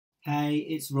Hey,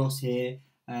 it's Ross here.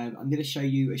 I'm going to show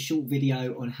you a short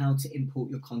video on how to import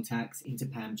your contacts into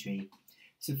Pamtree.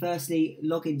 So firstly,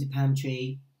 log into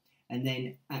Pamtree and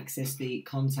then access the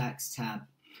Contacts tab.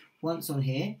 Once on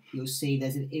here, you'll see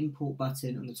there's an import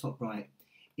button on the top right.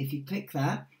 If you click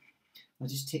that, I'll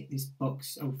just tick this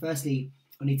box. Oh, firstly,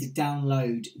 I need to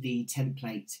download the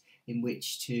template in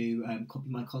which to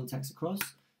copy my contacts across.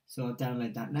 So I'll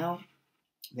download that now.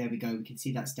 There we go, we can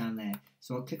see that's down there.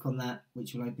 So I'll click on that,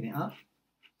 which will open it up.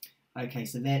 Okay,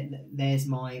 so this is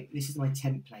my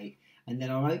template. And then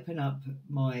I'll open up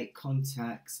my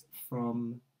contacts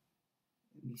from,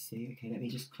 let me see, okay, let me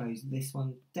just close this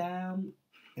one down.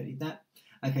 Don't need that.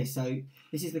 Okay, so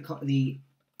this is the downloaded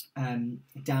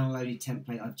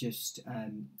template I've just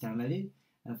downloaded.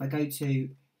 And if I go to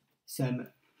some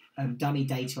dummy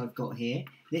data I've got here,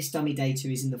 this dummy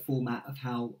data is in the format of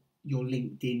how your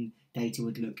LinkedIn data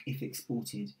would look if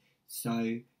exported.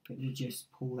 So let me just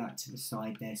pull that to the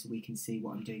side there so we can see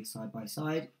what I'm doing side by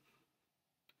side.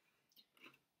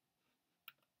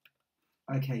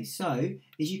 Okay, so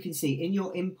as you can see in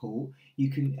your import, you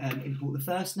can import the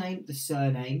first name, the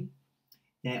surname,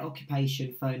 their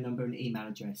occupation, phone number and email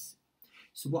address.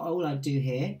 So what all I do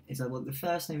here is I want the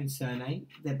first name and surname.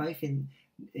 They're both in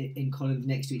columns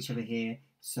next to each other here,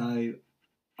 so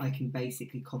I can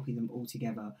basically copy them all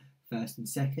together, first and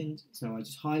second. So I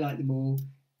just highlight them all,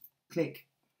 click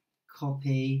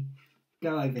copy,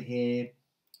 go over here,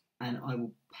 and I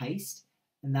will paste,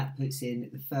 and that puts in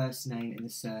the first name and the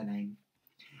surname.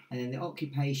 And then the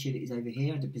occupation is over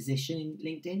here under position in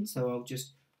LinkedIn, so I'll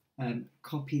just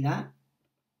copy that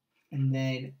and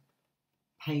then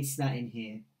paste that in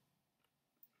here.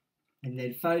 And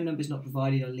then phone number is not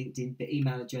provided on LinkedIn, but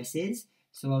email address is,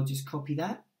 so I'll just copy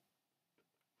that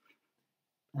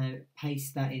and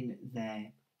paste that in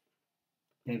there.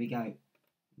 There we go.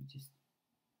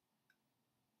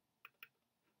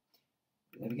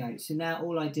 There we go. So now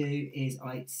all I do is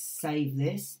I save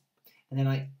this, and then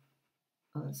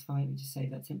oh, that's fine. We just save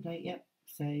that template. Yep,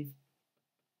 save.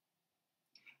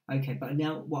 Okay, but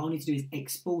now what I need to do is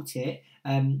export it.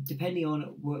 Depending on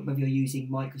whether you're using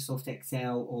Microsoft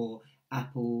Excel or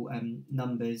Apple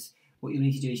Numbers, what you'll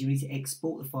need to do is you need to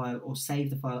export the file or save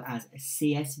the file as a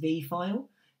CSV file.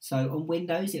 So on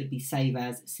Windows, it would be save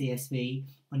as CSV.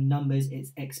 On Numbers,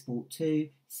 it's export to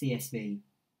CSV.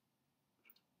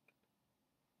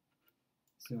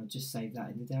 So I'll just save that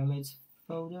in the Downloads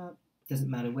folder. Doesn't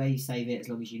matter where you save it as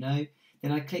long as you know.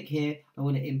 Then I click here, I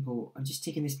want to import. I'm just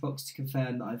ticking this box to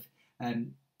confirm that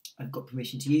I've got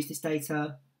permission to use this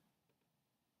data.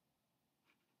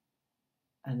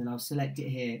 And then I'll select it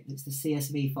here. It's the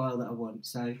CSV file that I want.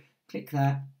 So click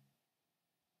that,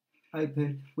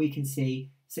 open, we can see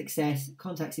success,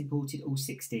 contacts imported, all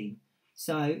 16.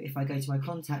 So if I go to my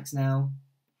contacts now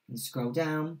and scroll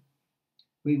down,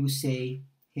 we will see,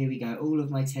 here we go, all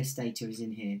of my test data is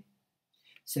in here.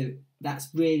 So that's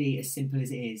really as simple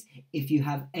as it is. If you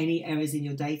have any errors in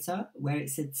your data, where it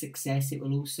said success, it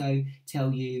will also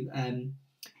tell you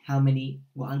how many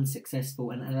were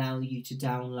unsuccessful and allow you to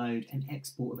download and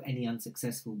export of any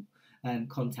unsuccessful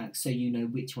contacts so you know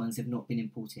which ones have not been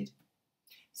imported.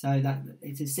 So that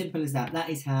it's as simple as that. That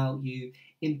is how you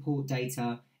import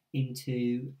data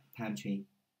into Pamtree.